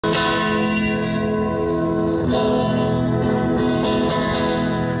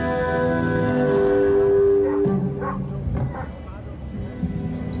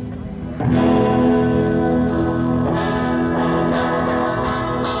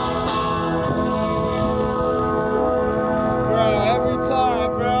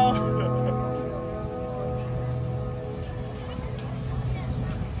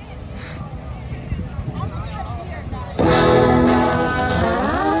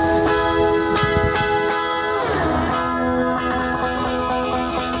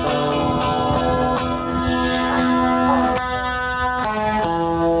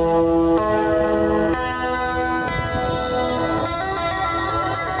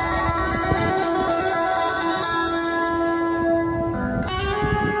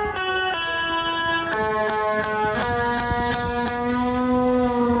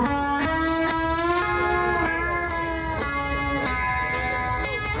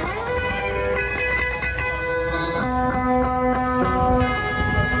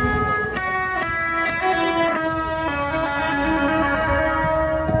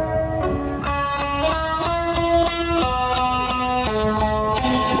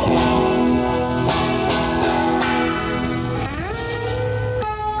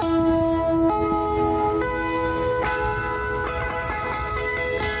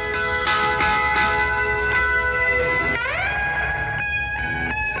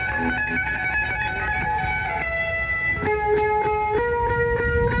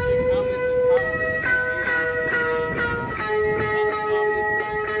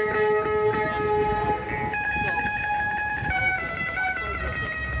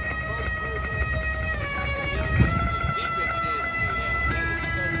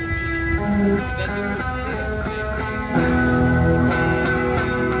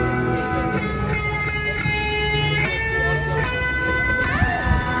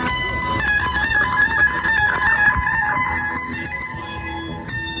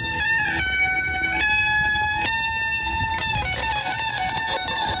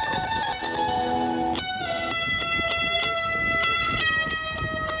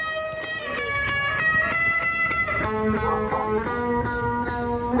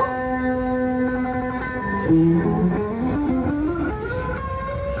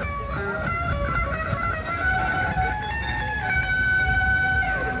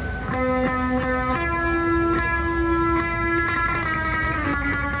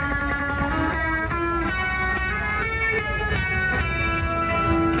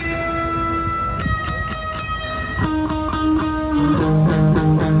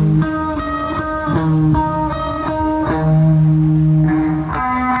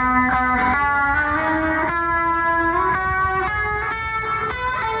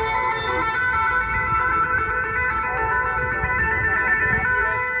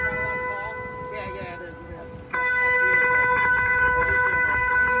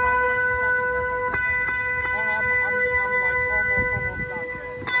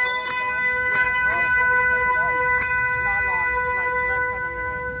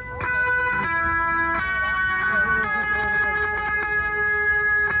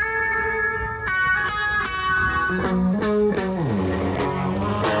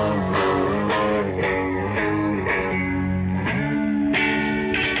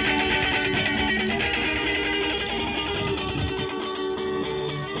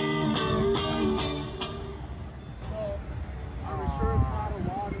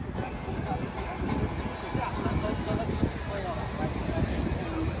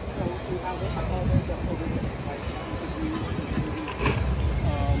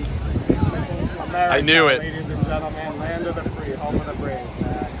I knew it. Ladies and gentlemen, land of the free, home of the brave.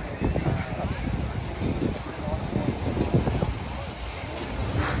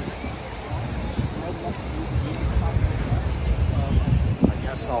 I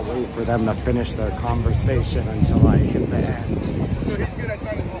guess I'll wait for them to finish their conversation until I hit the end. So he's good. I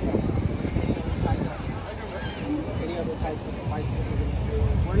started. Any other type of advice?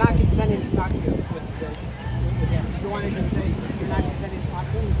 We're not consenting to talk to you. If you want to just say you're not consenting to talk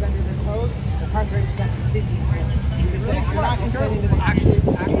to him, you send your code. The primary consent is CC. You're not consenting to actually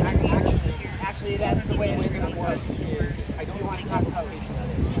that's the way it works. Is I don't want to talk about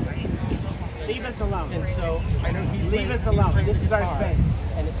it. Leave us alone. And so I know he's leave us alone. This is our space,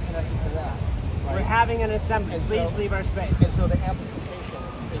 and it's connected to that. Right? We're having an assembly. And please leave our space. And so the amplification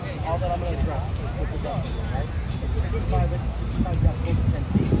is all that I'm going to address is with the decibel, right? It's 65 decibels to 10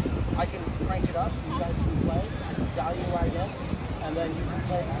 feet. I can crank it up. You guys can play. Value right in, and then you can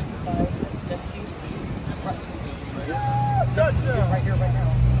play 65, 10 feet. Press it. Right here, right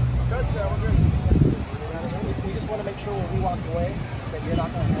now. We just want to make sure when we walk away that you're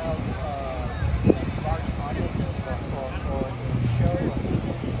not going to have large audiences or show.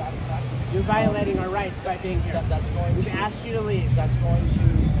 You're violating our rights by being here. That's going to ask you to leave. That's going to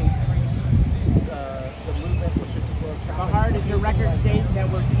increase the movement for circular traffic. How hard is your record state that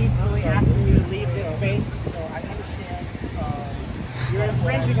we're peacefully asking you to leave this space? So I understand. You're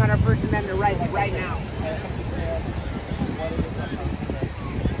infringing on our First Amendment rights right now. I understand what it is that comes to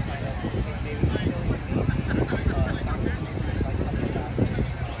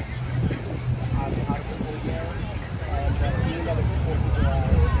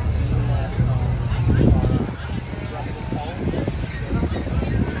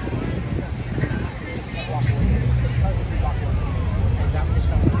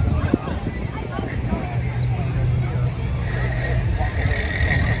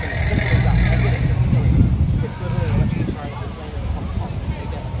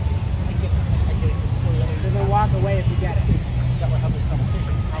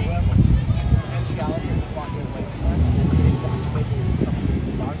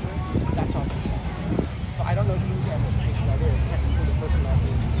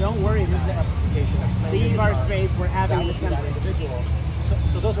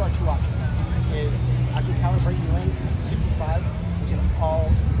So those are our two options. Is I can calibrate you in 65, which is all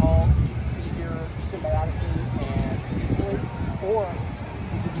here symbiotically and peacefully, or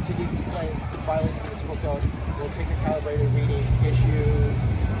you can continue to play violent municipal code. We'll take a calibrated reading, issue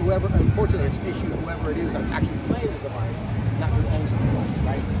whoever. Unfortunately, it's issue whoever it is that's actually playing the device, not who owns the device,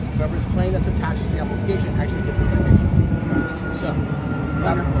 right? Whoever's playing that's attached to the amplification actually gets a citation. So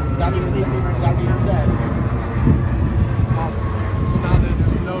that being said. So now that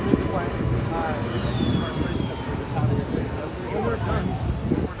there's no music playing, we're just out of your face. When we're done,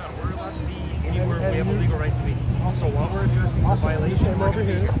 we're allowed to be anywhere we have a legal right to be. Also, while we're addressing the violation, we're over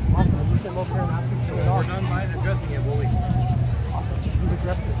here. Awesome. You came over here and asked me to turn it off. We're done by addressing it, we'll leave. Awesome. You've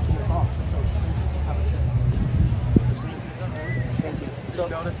addressed it. Turn it off. So have a chair. Thank you. So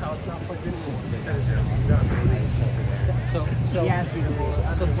notice how it's not plugged in anymore. They said it's done. So yes,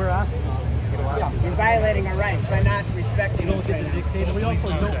 so we're asking. Yeah, you're violating our rights by not respecting us right now. We also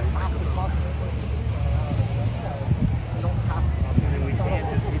don't have to talk.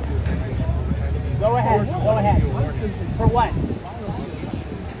 Go ahead. Go ahead. For what?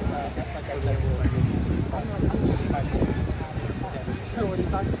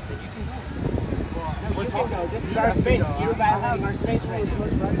 You can go. This is our space. You're violating our space right now.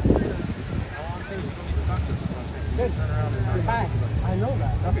 Good. Goodbye. I know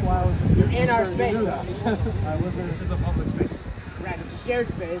that. That's why I was just... You're in our space, though. This is a public space. Right, it's a shared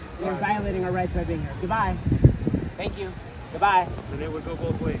space. You're violating our rights by being here. Goodbye. Thank you. Goodbye. Then it would go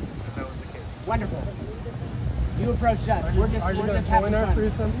both ways if that was the case. Wonderful. You approached us. Are you going to join our free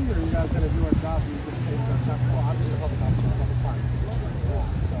assembly, or are you guys going to do our job and you just take the stuff? Well, I'm just a public officer.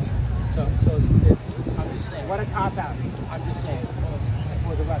 So I'm just saying. What a cop-out. I'm just saying,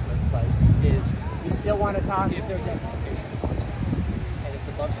 for the record, right, is... You still want to talk? If there's amplification, and it's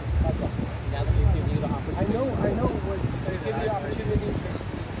above 65 decibels, now that we've given you the opportunity... I know what you say. Give you the opportunity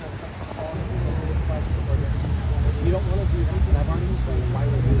basically to call in the price for this. If you don't want to do that, then I've already explained why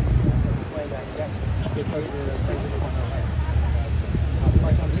we're doing it. Explain that, yes, because we're afraid of our rights.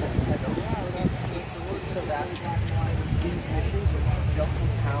 Like I'm saying, it's so that these issues don't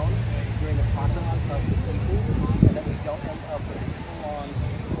compound during the process of the people, and that we don't end up with full-on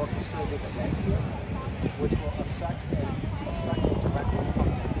orchestrated event here, which will affect and directly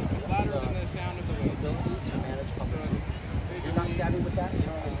the sound of the ability to manage public safety. If you're not savvy with that, you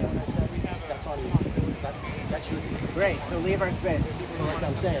don't understand what I said, that's on you. That's you. Great, so leave our space. So like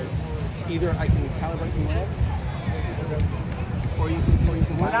I'm saying, either I can calibrate you in, or you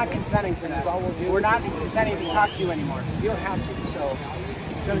can We're not consenting to that. We're not consenting to talk to you anymore. You don't have to, so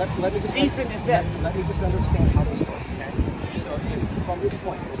let me just cease and desist. Let me just understand how this works, okay? So if from this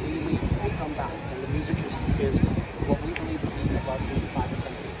point, when we leave, we come back, and the music is what we believe to be above 65 to 10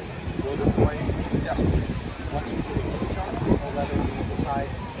 feet, we'll deploy desperately. Once we do the shot, or whether we decide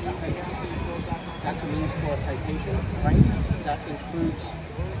that's a means for a citation, right? That includes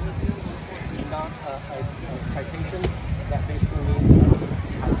not a citation. That basically means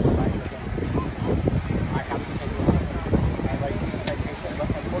I have to take it off. I write to the citation, but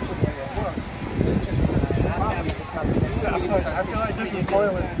unfortunately the way it works is just because it's not having this conversation. I feel like this is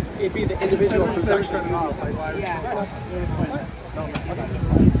boiling. It'd be the individual who's actually turning off. Yeah.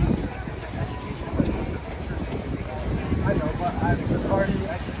 I know, but I've already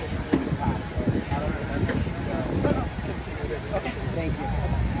educated you in the past, so I don't remember. Thank you.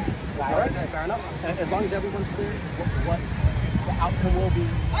 All right, fair enough. As long as everyone's clear what the outcome will be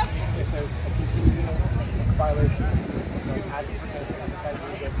if there's a continuing violation as it pertains to the federal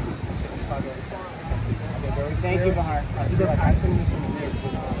music, 65 over 10. Thank you, Bahar. You're passing this in the mirror.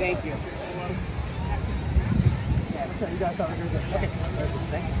 Thank you. Okay, you guys have a good day. Okay.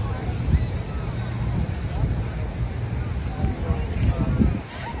 Thank you.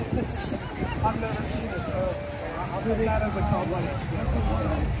 I've never seen it, so I'll do that as a compliment.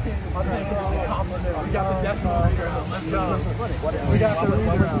 I'll take it as a compliment. We got the decimal reader. Let's go. We got the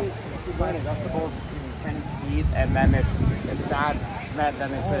reader. That's the goal, 10 feet, and then if that's met,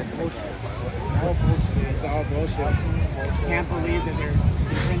 then it's a bullshit. It's all bullshit. It's all bullshit. Can't believe that they're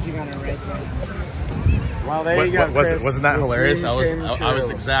infringing on our rights right now. Well, there you go, Kris. Wasn't that hilarious? I was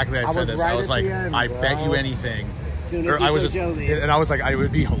exactly. I said this. I was like, I bet you anything. Or I was just, and I was like, it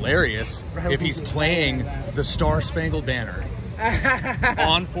would be hilarious if he's playing the Star Spangled Banner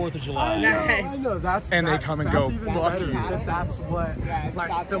on 4th of July. Nice. I know, and they come and go, fuck you. That's what,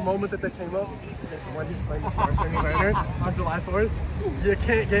 like, the moment that they came up is when he's playing the Star Spangled Banner on July 4th. You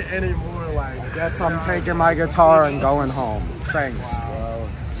can't get any more like, guess I'm taking my guitar and going home. Thanks, bro.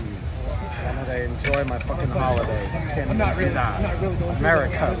 I'm gonna enjoy my fucking holiday. I'm not really going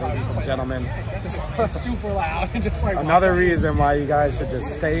America, ladies and gentlemen. It's super loud and just like another reason why you guys should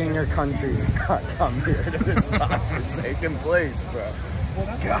just stay in your countries and not come here to this godforsaken place, bro.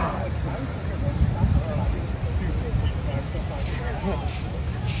 God.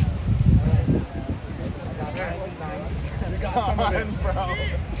 We got some of it, bro.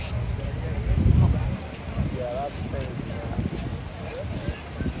 Yeah, that's crazy.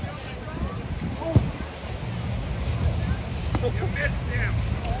 You missed him.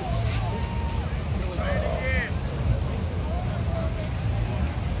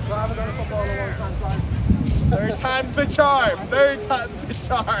 I haven't done football in a long time, so Third time's the charm. Third time's the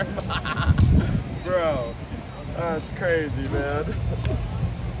charm. bro, that's crazy, man.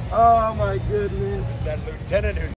 Oh my goodness. That lieutenant who